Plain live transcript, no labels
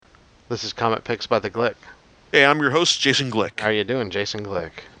This is Comet Picks by the Glick. Hey, I'm your host, Jason How Glick. are you doing, Jason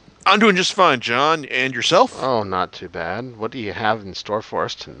Glick? I'm doing just fine, John. And yourself? Oh, not too bad. What do you have in store for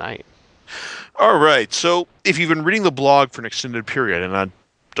us tonight? All right. So, if you've been reading the blog for an extended period, and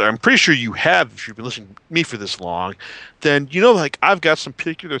I'm pretty sure you have if you've been listening to me for this long, then you know, like I've got some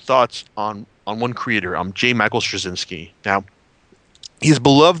particular thoughts on one creator, J. Michael Straczynski. Now, he's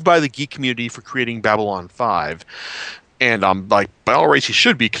beloved by the geek community for creating Babylon 5, and like by all rights he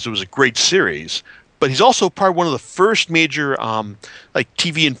should be because it was a great series. But he's also probably one of the first major like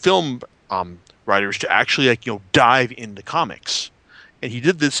TV and film writers to actually dive into comics, and he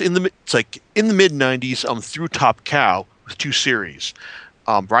did this in the mid '90s through Top Cow with two series,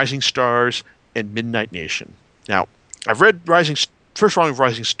 Rising Stars and Midnight Nation. Now, I've read first volume of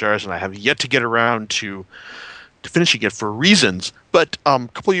Rising Stars, and I have yet to get around to finishing it for reasons. But a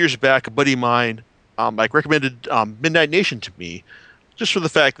couple of years back, a buddy of mine like recommended Midnight Nation to me, just for the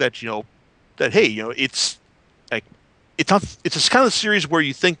fact that that hey, it's like it's this kind of series where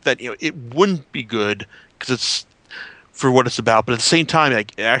you think that it wouldn't be good because it's for what it's about, but at the same time,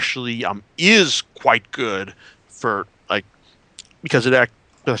 like it actually is quite good for like because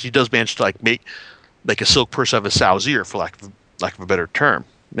he does manage to like make like a silk purse out of a sow's ear, for lack of a better term.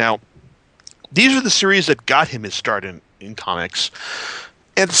 Now, these are the series that got him his start in comics.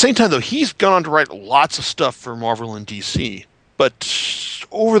 At the same time, though, he's gone on to write lots of stuff for Marvel and DC. But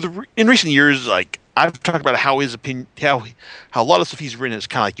in recent years, like I've talked about how his opinion, how a lot of stuff he's written has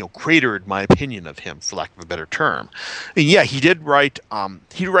kind of like cratered my opinion of him, for lack of a better term. And yeah, he did write an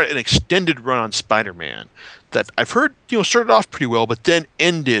extended run on Spider-Man that I've heard started off pretty well, but then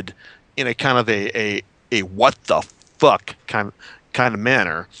ended in a kind of a what the fuck kind of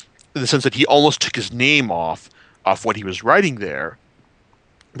manner, in the sense that he almost took his name off what he was writing there.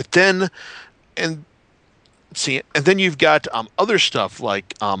 But then, and see, and then you've got other stuff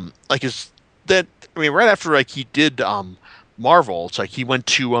like his that I mean, right after like he did Marvel, it's like he went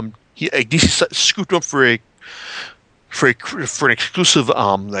to DC scooped him up for an exclusive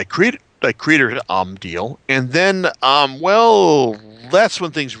creator deal, and then well, that's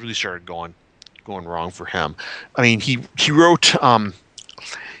when things really started going wrong for him. I mean, he wrote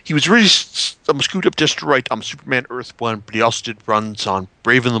he was really scooped up just to write Superman Earth 1, but he also did runs on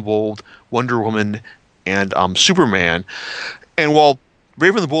Brave and the Bold, Wonder Woman, and Superman. And while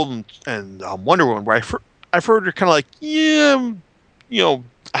Brave and the Bold and Wonder Woman, where I've heard are kind of like, yeah,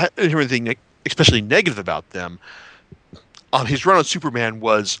 everything especially negative about them, his run on Superman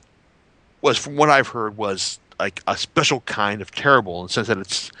was from what I've heard was like a special kind of terrible, in the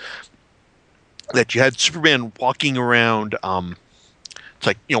sense that you had Superman walking around. It's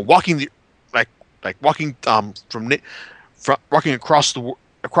like walking like walking from walking across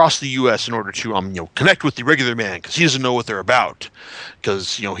the U.S. in order to connect with the regular man, because he doesn't know what they're about,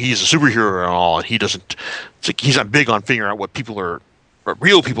 because he's a superhero and all, and he doesn't. It's like he's not big on figuring out what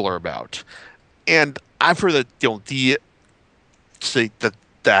real people are about. And I've heard that the say that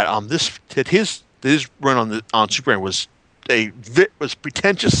his run on Superman was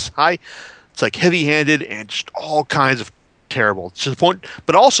pretentious, high. It's like heavy-handed and just all kinds of terrible to the point,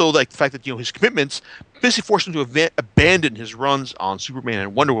 but also like the fact that his commitments basically forced him to abandon his runs on Superman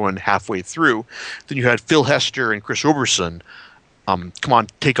and Wonder Woman halfway through. Then you had Phil Hester and Chris Robertson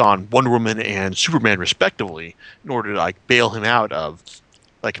take on Wonder Woman and Superman respectively, in order to like bail him out of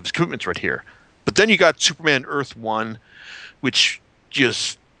like his commitments right here. But then you got Superman Earth 1, which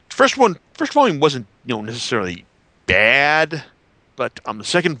just first volume wasn't necessarily bad, but the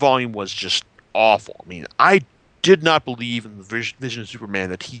second volume was just awful. I mean, I did not believe in the vision of Superman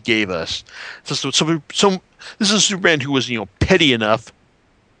that he gave us. So this is a Superman who was petty enough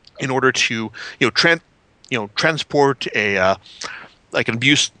in order to transport a like an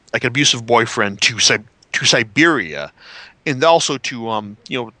abusive boyfriend to Siberia, and also to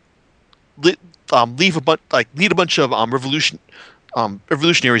lead a bunch of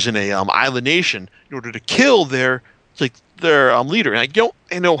revolutionaries in a island nation in order to kill their leader.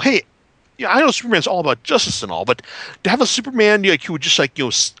 And hey, I know Superman's all about justice and all, but to have a Superman who would just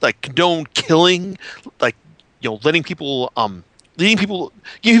condone killing, letting people giving people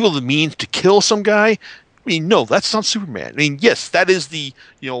the means to kill some guy. I mean, no, that's not Superman. I mean, yes, that is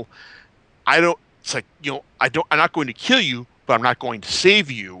I don't. It's like I'm not going to kill you, but I'm not going to save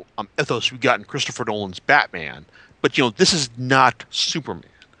you. Ethos we got in Christopher Nolan's Batman, but this is not Superman,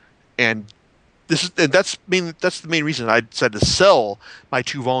 and that's the main reason I decided to sell my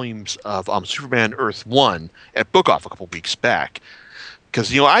two volumes of Superman Earth 1 at Book Off a couple weeks back,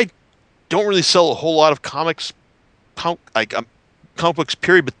 because I don't really sell a whole lot of comics, comic books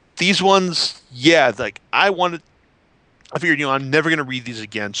period, but these ones, yeah, like I figured I'm never going to read these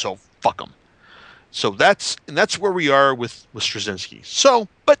again, so fuck them. So that's where we are with Straczynski. So,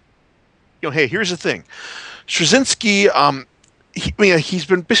 but hey, here's the thing. Straczynski, he's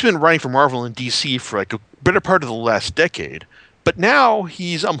basically been writing for Marvel and DC for like a better part of the last decade. But now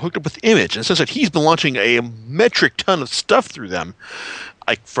he's hooked up with Image, in the sense that he's been launching a metric ton of stuff through them,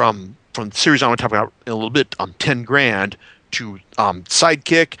 like from the series I'm going to talk about in a little bit, 10 Grand, to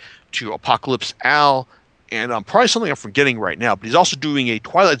Sidekick, to Apocalypse Al, and probably something I'm forgetting right now. But he's also doing a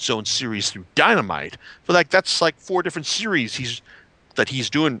Twilight Zone series through Dynamite. But that's like 4 different series that he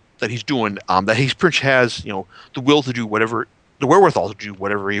pretty much has the will to do whatever, the wherewithal to do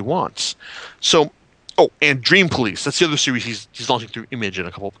whatever he wants. So. Oh, and Dream Police. That's the other series he's launching through Image in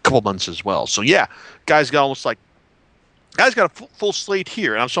a couple months as well. So yeah, guy's got a full slate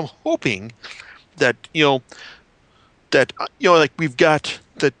here, and so I'm hoping that like we've got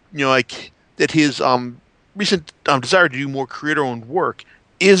that that his recent desire to do more creator-owned work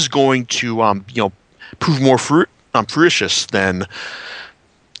is going to prove more fruitful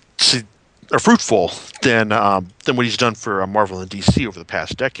than what he's done for Marvel and DC over the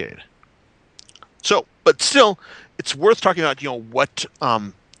past decade. So, but still, it's worth talking about,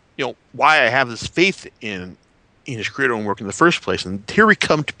 why I have this faith in his creator-owned work in the first place. And here we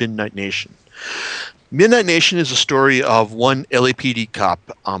come to Midnight Nation. Midnight Nation is a story of one LAPD cop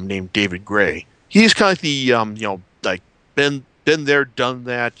named David Gray. He's kind of like the, been there, done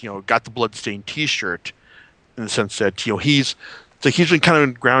that, got the bloodstained T-shirt, in the sense that, he's been kind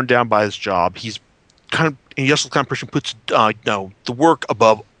of ground down by his job. He's and he also the kind of person who puts the work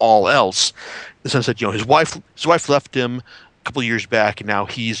above all else, in the sense that his wife left him a couple of years back, and now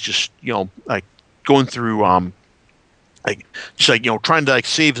he's just going through trying to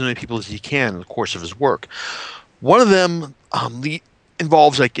save as many people as he can in the course of his work. One of them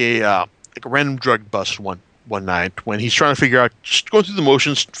involves a random drug bust one night when he's trying to figure out, just going through the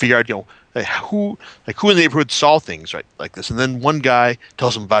motions, figure out who in the neighborhood saw things like this, and then one guy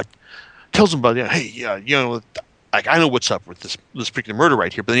tells him about hey, I know what's up with this particular murder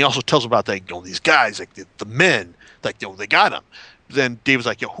right here. But then he also tells about these guys, the men, they got him. Then David's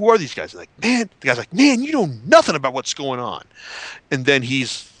like, who are these guys? The guy's like, man, you know nothing about what's going on. And then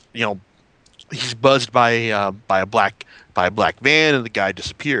he's buzzed by a black van, and the guy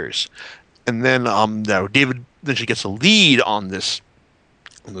disappears. And then David eventually gets a lead on this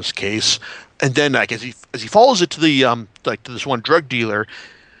case, and then as he follows it to to this one drug dealer,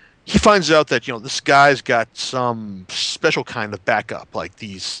 he finds out that this guy's got some special kind of backup, like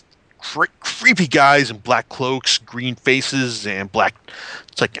these creepy guys in black cloaks, green faces, and black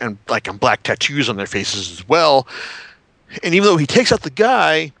tattoos on their faces as well. And even though he takes out the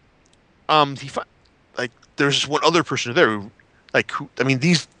guy, there's just one other person there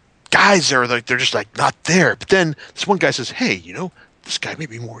these guys are they're just not there. But then this one guy says, hey, this guy may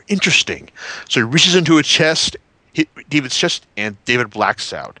be more interesting. So he reaches into a chest, hit David's chest, and David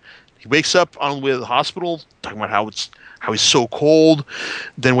blacks out. He wakes up on the way to the hospital, talking about how he's so cold.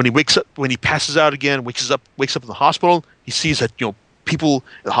 Then when he passes out again, wakes up in the hospital, he sees that people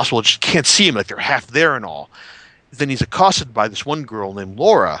in the hospital just can't see him, they're half there and all. Then he's accosted by this one girl named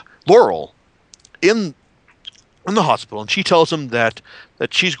Laurel, in the hospital, and she tells him that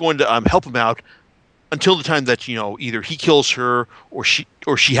she's going to help him out until the time that either he kills her or she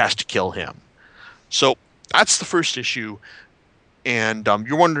has to kill him. So that's the first issue, and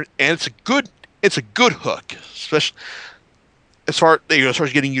you're wondering, and it's a good hook, especially as far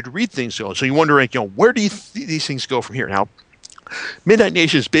as getting you to read things go. So you're wondering, where do these things go from here? Now, Midnight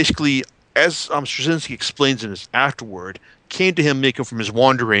Nation is basically, as Straczynski explains in his afterword, came to him making from his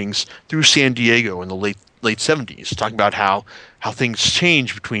wanderings through San Diego in the late 70s, talking about how things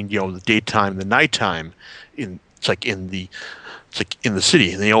change between the daytime and the nighttime in the city.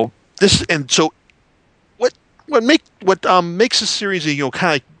 And this, and so what makes this series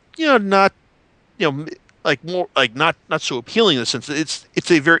kind of not more not so appealing in the sense that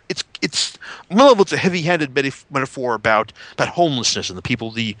it's on one level it's a heavy-handed metaphor about homelessness and the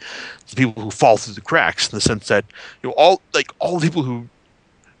people who fall through the cracks, in the sense that all the people who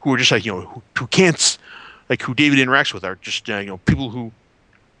are just who can't, who David interacts with, are just people who've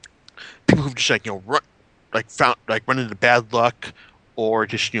just run into bad luck, or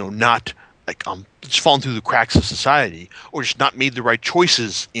just not just fallen through the cracks of society, or just not made the right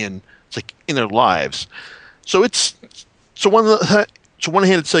choices in their lives. So on one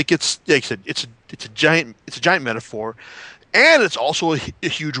hand, it's like I said, it's a giant metaphor, and it's also a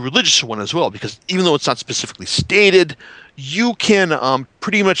huge religious one as well, because even though it's not specifically stated, you can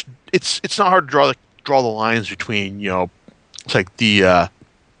pretty much, it's not hard to draw the lines between the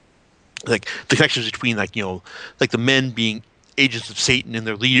connections between the men being agents of Satan, and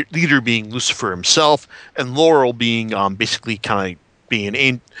their leader being Lucifer himself, and Laurel being basically kind of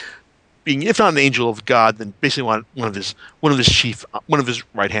being being, if not an angel of God, then basically one of his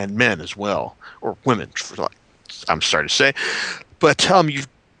right hand men as well, or women. I'm sorry to say, but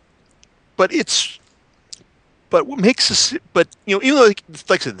but it's what makes this, but even though like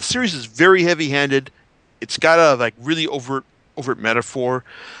I said, the series is very heavy handed, it's got a like really overt metaphor,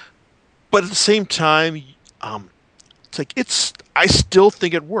 but at the same time, it's like I still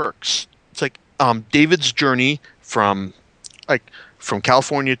think it works. It's like David's journey from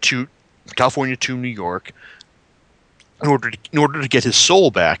California to New York in order to get his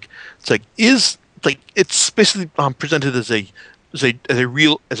soul back. It's basically presented as a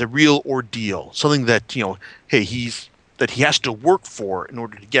real ordeal, something that hey, that he has to work for in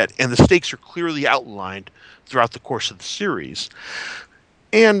order to get, and the stakes are clearly outlined throughout the course of the series.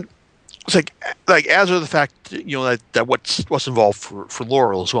 And it's like as are the fact that what's involved for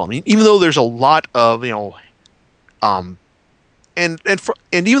Laurel as well. I mean, even though there's a lot of and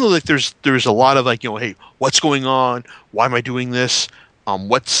even though like there's a lot of hey, what's going on? Why am I doing this?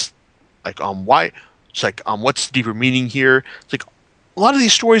 What's why? It's what's the deeper meaning here? It's like a lot of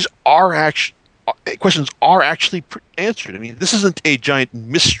these stories are actually questions are actually answered. I mean, this isn't a giant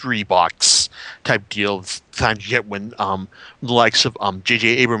mystery box type deal. Times you get when the likes of J.J.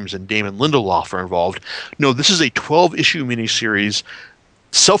 Abrams and Damon Lindelof are involved. No, this is a 12-issue miniseries,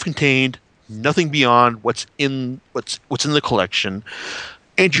 self-contained, nothing beyond what's in the collection,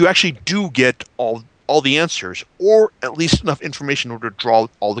 and you actually do get all the answers, or at least enough information in order to draw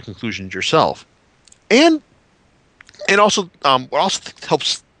all the conclusions yourself. And also, what also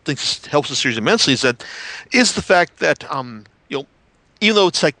helps the series immensely is the fact that even though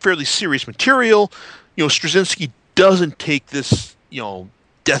it's like fairly serious material, Straczynski doesn't take this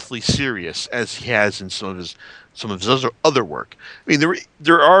deathly serious as he has in some of his other work. I mean,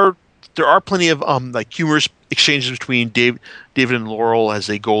 there are plenty of like humorous exchanges between David and Laurel as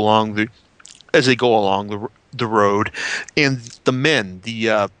they go along the road, and the men,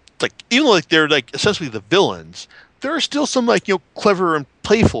 even though they're essentially the villains, there are still some clever and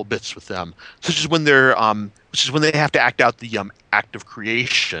playful bits with them, such as when they have to act out the act of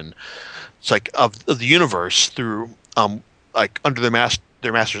creation. It's of the universe through under their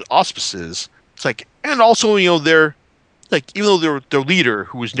master's auspices. It's and also they're even though their leader,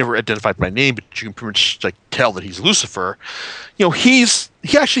 who was never identified by name, but you can pretty much tell that he's Lucifer, he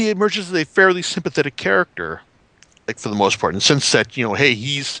actually emerges as a fairly sympathetic character, for the most part, in the sense that hey,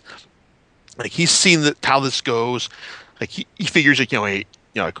 he's seen how this goes. He figures hey,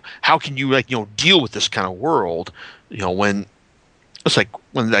 how can you deal with this kind of world, when it's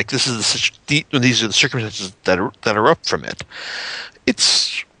when this is when these are the circumstances that are up from it.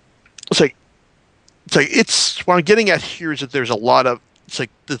 It's what I'm getting at here is that there's a lot of that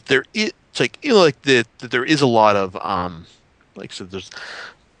there is that there is a lot of so there's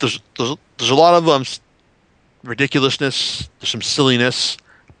a lot of ridiculousness, there's some silliness,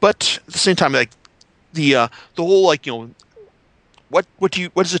 but at the same time the whole what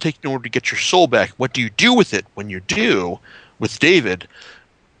does it take in order to get your soul back? What do you do with it when you do with David?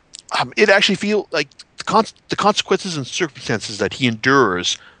 It actually feels like the consequences and circumstances that he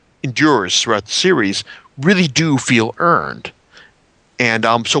endures throughout the series really do feel earned. And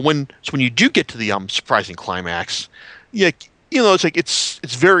so when you do get to the surprising climax, it's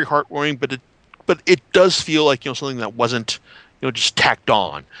very heartwarming, but it does feel like something that wasn't just tacked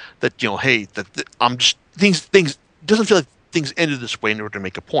on. That hey, I'm just things doesn't feel like things ended this way in order to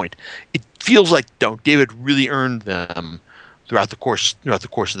make a point. It feels like David really earned them throughout the course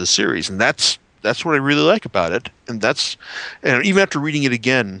of the series, and that's what I really like about it. And even after reading it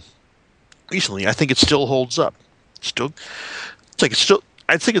again recently, I think it still holds up. I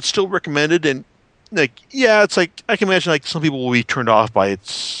think it's still recommended, and it's I can imagine some people will be turned off by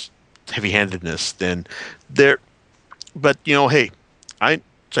its heavy-handedness. But hey, I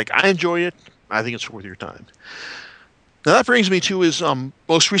enjoy it. I think it's worth your time. Now that brings me to his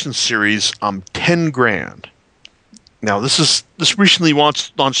most recent series, 10 Grand. Now this recently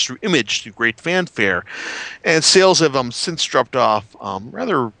launched through Image through great fanfare, and sales have since dropped off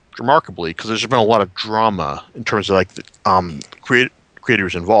rather remarkably, because there's been a lot of drama in terms of the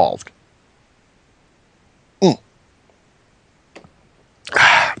creators involved.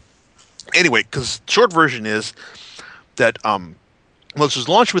 Anyway, because short version is that this was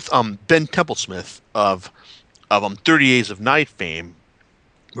launched with Ben Templesmith of 30 Days of Night fame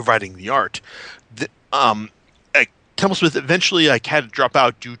providing the art. Templesmith eventually had to drop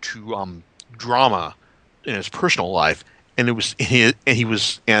out due to drama in his personal life, and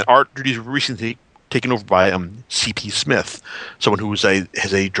art duties were recently taken over by C.P. Smith, someone who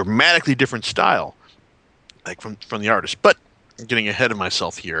has a dramatically different style, like from the artist. But I'm getting ahead of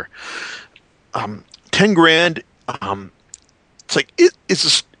myself here. 10 grand. It's like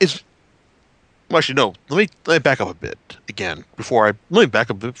it's. Well, actually, no. Let me back up a bit again let me back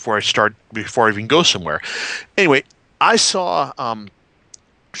up a bit before I even go somewhere. Anyway, I saw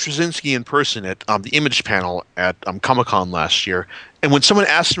Straczynski in person at the Image panel at Comic-Con last year, and when someone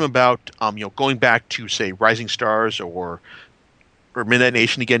asked him about going back to, say, Rising Stars or Midnight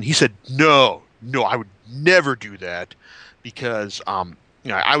Nation again, he said no, I would never do that because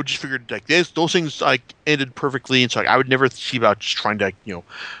I would just figure like those things like ended perfectly, and so like, I would never see about just trying to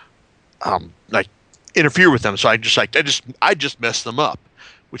like interfere with them. So I just messed them up,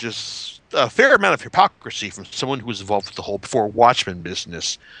 which is a fair amount of hypocrisy from someone who was involved with the whole before Watchmen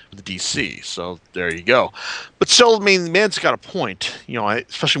business with the DC. So there you go. But still, I mean, the man's got a point.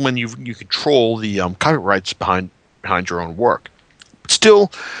 Especially when you control the copyrights behind your own work. But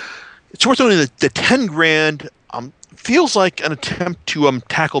still, it's worth noting that the 10 grand feels like an attempt to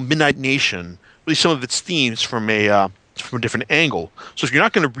tackle Midnight Nation, really some of its themes from a different angle. So if you're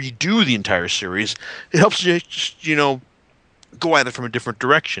not going to redo the entire series, it helps you just go at it from a different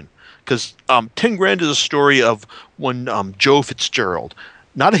direction. Because 10 grand is a story of one Joe Fitzgerald,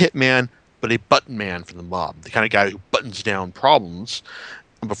 not a hitman, but a button man for the mob, the kind of guy who buttons down problems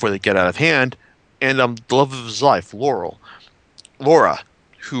before they get out of hand, and the love of his life, Laura,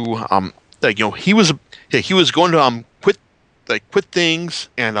 who he was going to quit things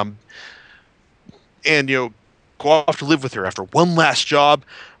and go off to live with her after one last job,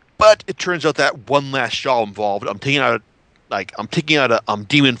 but it turns out that one last job involved taking out a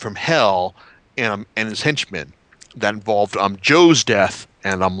demon from hell and his henchmen. That involved Joe's death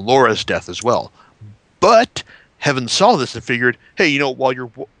and Laura's death as well. But heaven saw this and figured, hey, while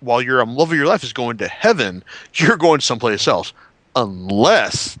your love of your life is going to heaven, you're going someplace else,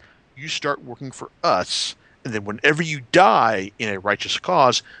 unless you start working for us. And then whenever you die in a righteous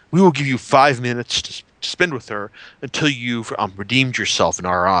cause, we will give you 5 minutes to spend with her until you've redeemed yourself in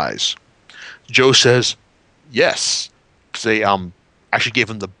our eyes. Joe says yes, because they actually gave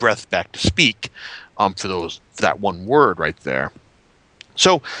him the breath back to speak for that one word right there.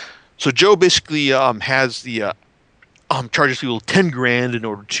 So Joe basically has the charges people 10 grand in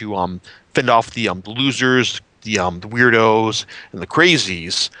order to fend off the losers, the weirdos, and the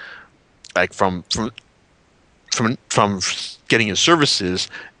crazies, like from getting his services,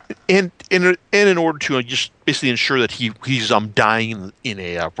 and in order to just basically ensure that he's dying in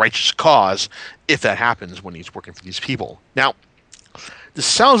a righteous cause, if that happens when he's working for these people. Now, this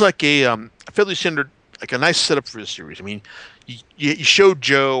sounds like a fairly standard, like a nice setup for the series. I mean, you showed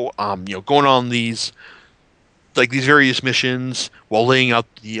Joe, going on these various missions while laying out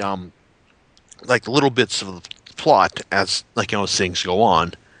the the little bits of the plot as things go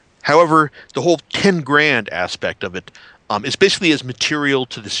on. Hehowever, the whole 10 grand aspect of it is basically as material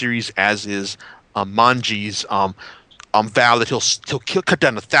to the series as is Manji's vow that he'll cut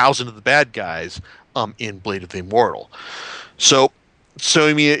down 1,000 of the bad guys in Blade of the Immortal. So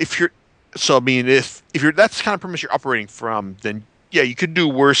I mean, if you're that's the kind of premise you're operating from, then yeah, you could do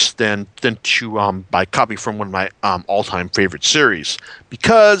worse than to buy copy from one of my all-time favorite series,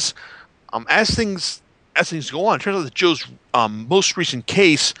 because as things go on, it turns out that Joe's most recent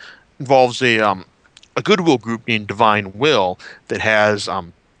case involves a goodwill group named Divine Will that has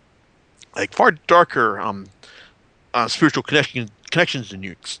far darker spiritual connections than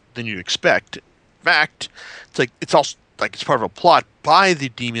you'd expect. In fact, it's also it's part of a plot by the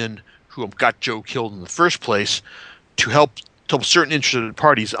demon who got Joe killed in the first place to help certain interested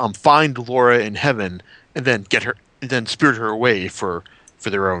parties find Laura in heaven and then spirit her away for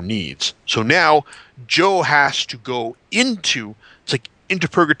their own needs. So now Joe has to go into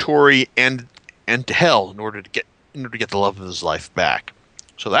purgatory and to hell in order to get the love of his life back.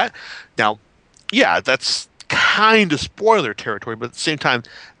 So that's kind of spoiler territory, but at the same time,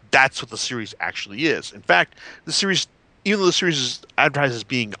 that's what the series actually is. In fact, the series, even though the series is advertised as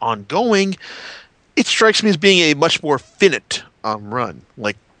being ongoing, it strikes me as being a much more finite run.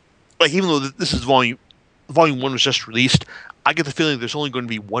 Like even though this is volume 1 was just released, I get the feeling there's only going to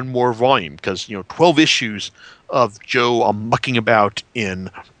be one more volume, because 12 issues of Joe mucking about in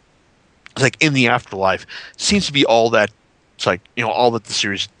the afterlife seems to be all that all that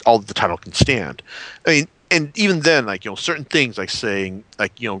the title can stand. I mean, and even then, certain things saying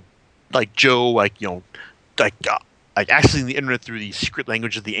Joe accessing the internet through the secret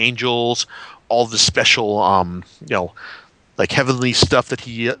language of the angels, all the special heavenly stuff that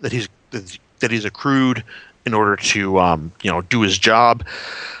he's accrued in order to do his job.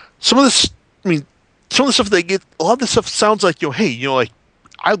 Some of this, I mean, some of the stuff they get, a lot of this stuff sounds like, hey, like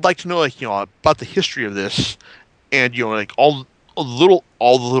I'd like to know, like, about the history of this, and like all the little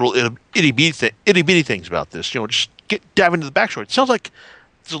itty bitty things about this. Just dive into the backstory. It sounds like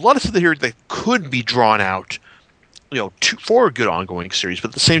there's a lot of stuff here that could be drawn out, for a good ongoing series. But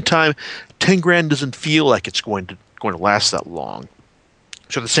at the same time, 10 grand doesn't feel like it's going to last that long.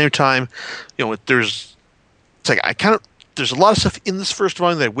 So at the same time, it's like there's a lot of stuff in this first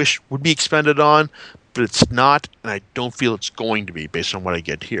volume that I wish would be expanded on, but it's not, and I don't feel it's going to be based on what I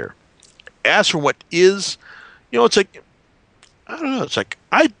get here. As for what is, it's like, I don't know. It's like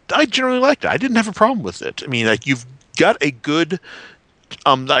I generally liked it. I didn't have a problem with it. I mean, like, you've got a good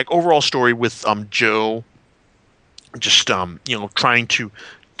like overall story with Joe just trying to,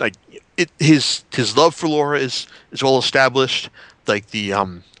 like, his love for Laura is well established. Like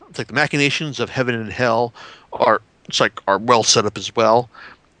it's like the machinations of heaven and hell are well set up as well.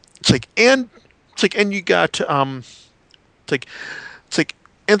 And you got and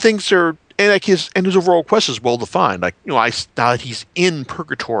things are, and like his overall quest is well defined. Like, now that he's in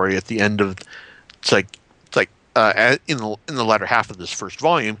purgatory at the end of, in the latter half of this first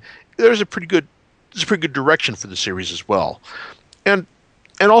volume, there's a pretty good direction for the series as well. And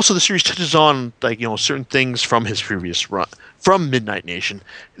also the series touches on, like, certain things from his previous run from Midnight Nation,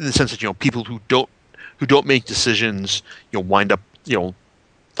 in the sense that, people who don't make decisions, wind up,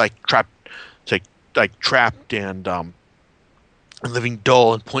 like trapped, trapped and living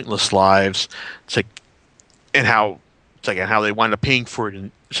dull and pointless lives. And how they wind up paying for it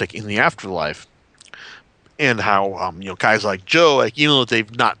in the afterlife. And how guys like Joe, like, even though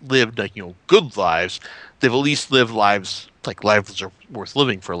they've not lived, like, good lives, they've at least lived lives are worth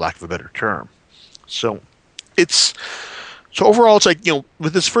living, for lack of a better term. So overall, it's like,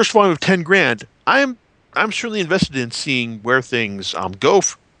 with this first volume of 10 grand, I'm certainly invested in seeing where things go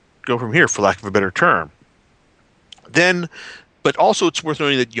from here, for lack of a better term. Then, but also it's worth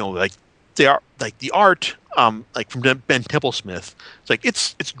noting that, like, they are, like, the art, like, from Ben Templesmith,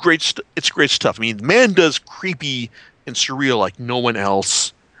 it's great. It's great stuff. I mean, the man does creepy and surreal like no one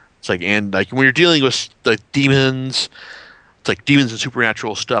else. And like, when you're dealing with the demons, it's like demons and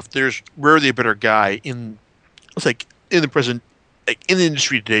supernatural stuff, there's rarely a better guy in the present, like, in the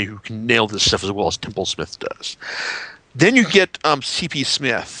industry today, who can nail this stuff as well as Templesmith does. Then you get C.P.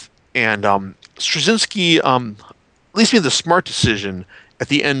 Smith, and Straczynski at least made the smart decision at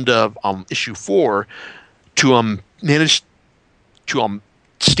the end of issue 4 to manage to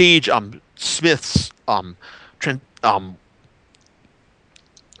stage Smith's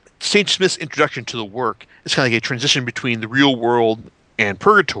stage Smith's introduction to the work. It's kind of like a transition between the real world and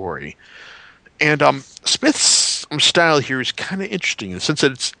purgatory. And Smith's style here is kind of interesting in the sense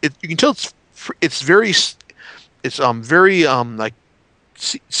that you can tell it's very like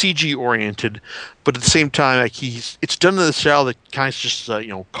CG oriented, but at the same time, like, it's done in the style that kind of just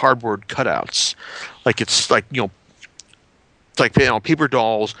cardboard cutouts, like it's like paper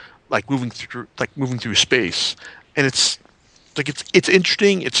dolls, like moving through space, and it's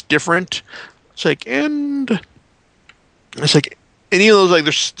interesting, it's different, and even though, like,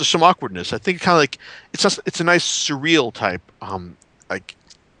 there's some awkwardness, I think kind of like it's a nice surreal type of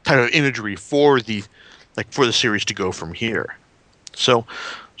imagery for the series to go from here. So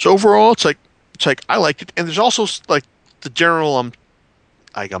overall, it's like I liked it, and there's also, like, the general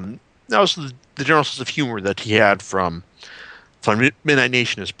that was the general sense of humor that he had from Midnight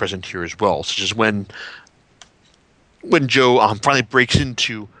Nation is present here as well, such as when Joe finally breaks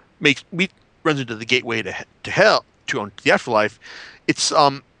into runs into the gateway to hell, to the afterlife. It's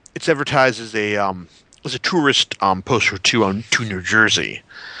advertised as a tourist poster to New Jersey.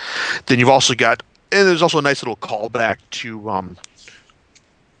 Then you've also got, and there's also a nice little callback to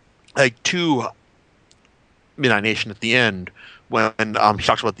Midnight Nation at the end, when he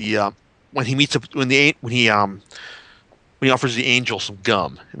talks about when he meets up when he offers the angel some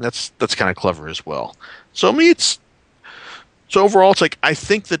gum, and that's kind of clever as well. So I mean, overall, it's like, I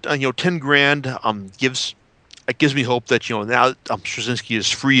think that 10 grand gives me hope that now that Straczynski is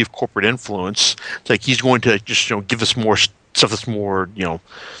free of corporate influence, it's like he's going to just give us more stuff that's more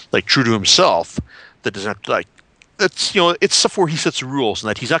like true to himself, that doesn't have to, like, that's it's stuff where he sets the rules, and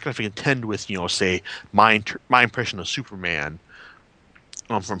that he's not going to contend with say my impression of Superman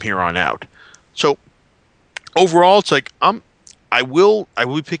from here on out. So overall, it's like I will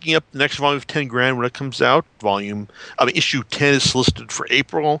be picking up the next volume of 10 grand when it comes out. Issue 10 is solicited for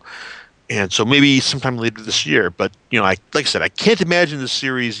April, and so maybe sometime later this year. But like I said, I can't imagine the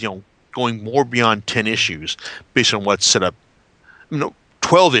series going more beyond 10 issues based on what's set up.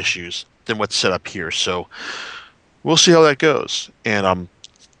 12 issues than what's set up here. So we'll see how that goes. And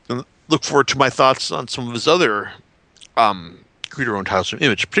look forward to my thoughts on some of his other creator-owned titles from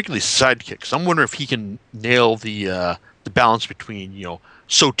Image, particularly Sidekicks. I'm wondering if he can nail the balance between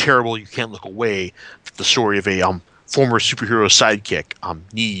so terrible you can't look away that the story of a former superhero sidekick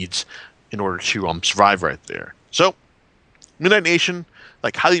needs in order to survive right there. So, Midnight Nation,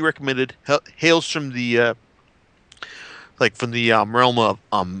 like highly recommended, hails from the realm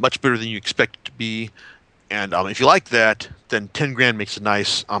of much better than you expect it to be. And if you like that, then 10 grand makes a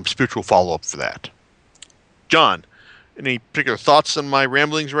nice spiritual follow-up for that. John, any particular thoughts on my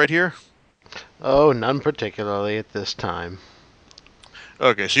ramblings right here? Oh, none particularly at this time.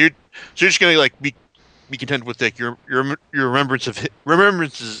 Okay, so you're just gonna like be content with like your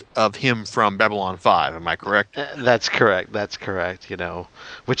remembrances of him from Babylon 5. Am I correct? That's correct. That's correct.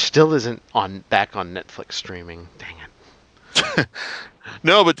 Which still isn't back on Netflix streaming. Dang it.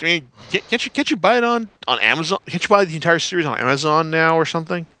 No, but I mean, can't you buy it on Amazon? Can't you buy the entire series on Amazon now or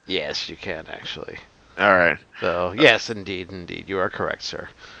something? Yes, you can actually. All right. So yes, indeed, you are correct, sir.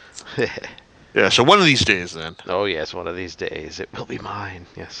 Yeah. So one of these days, then. Oh yes, one of these days it will be mine.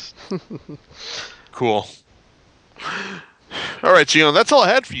 Yes. Cool. All right, so that's all I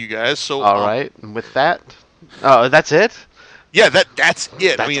had for you guys. So all right, and with that, oh, that's it. Yeah, that's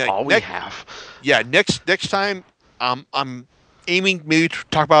it. That's all we have. Yeah, next time, I'm aiming maybe to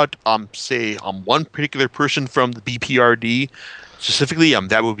talk about say one particular person from the BPRD specifically.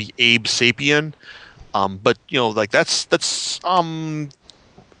 That would be Abe Sapien. But like that's up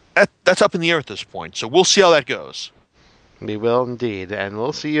in the air at this point. So we'll see how that goes. We will indeed, and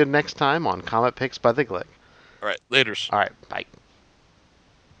we'll see you next time on Comet Picks by the Glick. All right, laters. All right, bye.